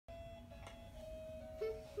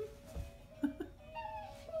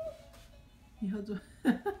要做。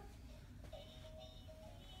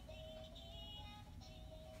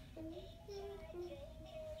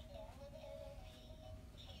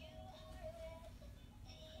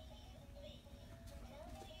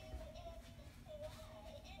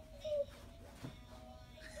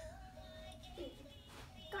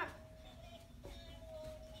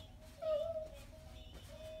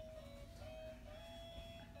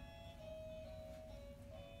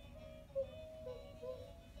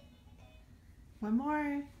One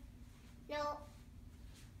more. No,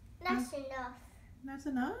 that's enough. That's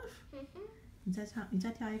enough. 你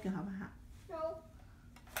再挑一个好不好？ No.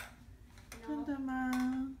 真的吗？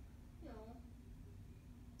 No.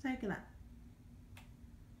 再一个啦，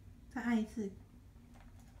再按一次。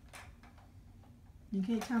你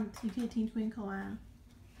可以听 Twinkle 啊。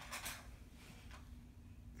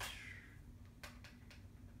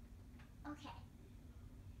Okay.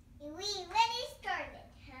 We ready started.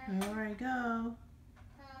 Alright, go.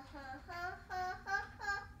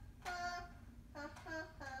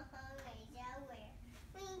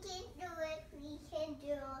 We can do it. We can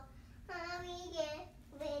do it. We can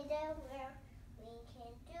with the world. We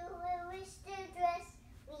can do it with the dress.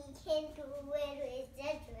 We can do it with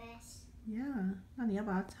the dress. Yeah. 那你要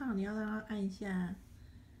把它唱，你要让它按一下，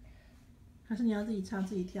还是你要自己唱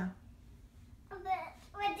自己跳？我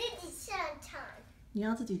自己唱。你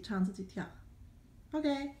要自己唱自己跳。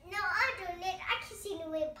Okay. No, I don't need. I can sing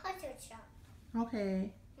with puzzle song.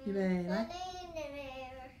 Okay. 预备来。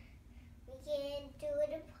We can do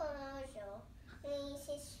the puzzle. We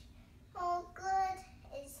say, oh good,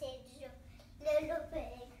 and say little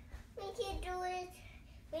big. We can do it.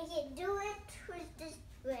 We can do it with this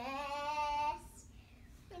dress.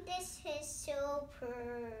 This is so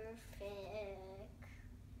perfect.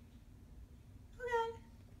 Okay.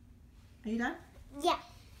 Are you done? Yeah.